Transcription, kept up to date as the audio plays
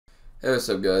Hey, what's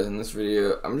up, guys? In this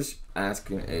video, I'm just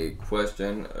asking a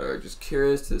question, or just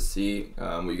curious to see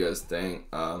what you guys think.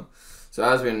 So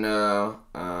as we know,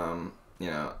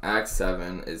 Act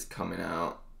 7 is coming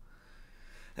out.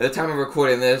 At the time of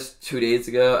recording this, 2 days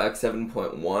ago, Act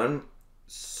 7.1.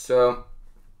 So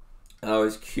I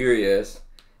was curious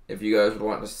if you guys would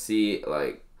want to see,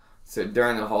 so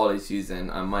during the holiday season,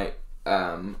 I might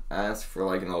ask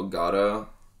for an Elgato,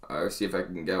 or see if I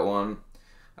can get one.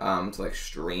 To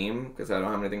stream, because I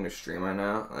don't have anything to stream right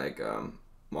now,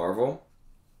 Marvel.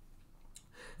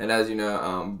 And as you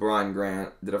know, Brian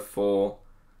Grant did a full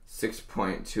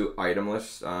 6.2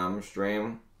 itemless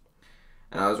stream,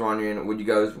 and I was wondering, would you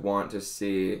guys want to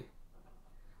see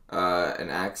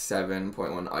an Act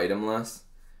 7.1 itemless?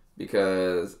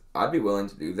 Because I'd be willing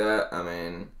to do that. I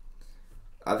mean,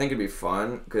 I think it'd be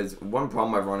fun, because one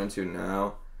problem I've run into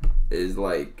now is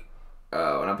when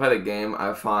I play the game,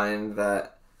 I find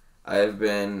that I've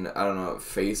been,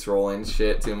 face rolling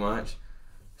shit too much.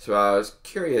 So I was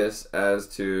curious as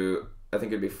to, I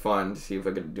think it'd be fun to see if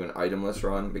I could do an itemless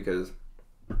run, because,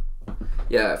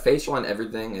 yeah, face rolling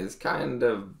everything is kind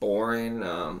of boring.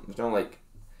 There's no,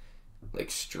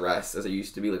 stress as it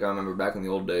used to be. I remember back in the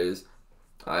old days,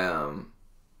 I'd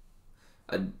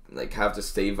have to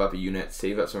save up a unit,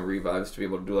 save up some revives to be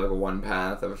able to do, a one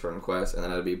path of a certain quest, and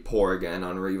then I'd be poor again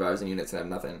on revives and units and have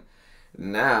nothing.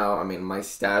 Now, I mean, my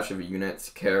stash of units,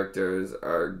 characters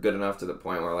are good enough to the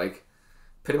point where,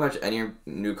 pretty much any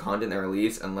new content they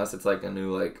release, unless it's, a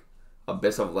new,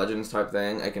 Abyss of Legends type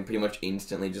thing, I can pretty much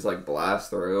instantly just, blast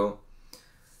through.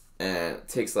 And it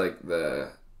takes,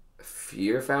 the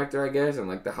fear factor, I guess,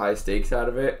 and, the high stakes out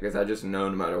of it, because I just know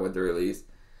no matter what they release,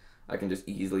 I can just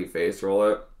easily face roll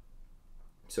it.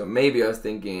 So maybe I was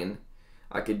thinking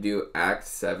I could do Act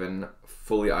 7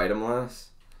 fully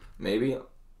itemless, maybe.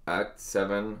 Act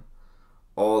 7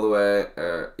 all the way,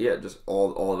 just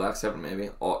all of Act 7 maybe,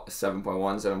 all 7.1,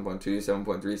 7.2,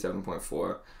 7.3,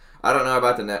 7.4. I don't know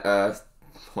about the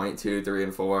 0.2, 3,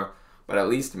 and 4, but at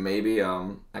least maybe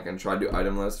I can try to do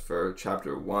itemless for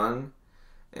Chapter 1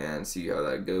 and see how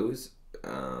that goes.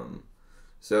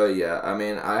 So yeah, I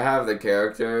mean, I have the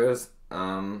characters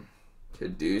to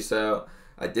do so.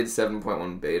 I did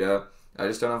 7.1 beta. I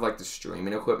just don't have the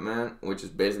streaming equipment, which is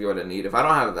basically what I need. If I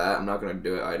don't have that, I'm not going to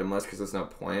do it itemless because there's no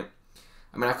point.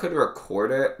 I mean, I could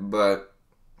record it, but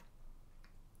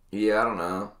yeah, I don't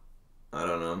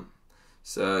know.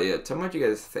 So yeah, tell me what you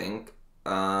guys think.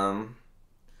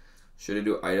 Should I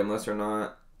do itemless or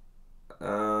not?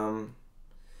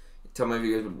 Tell me if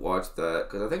you guys would watch that,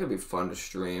 because I think it'd be fun to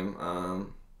stream.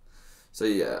 So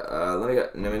yeah,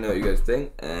 let me know what you guys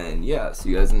think, and yeah, see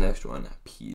you guys in the next one. Peace.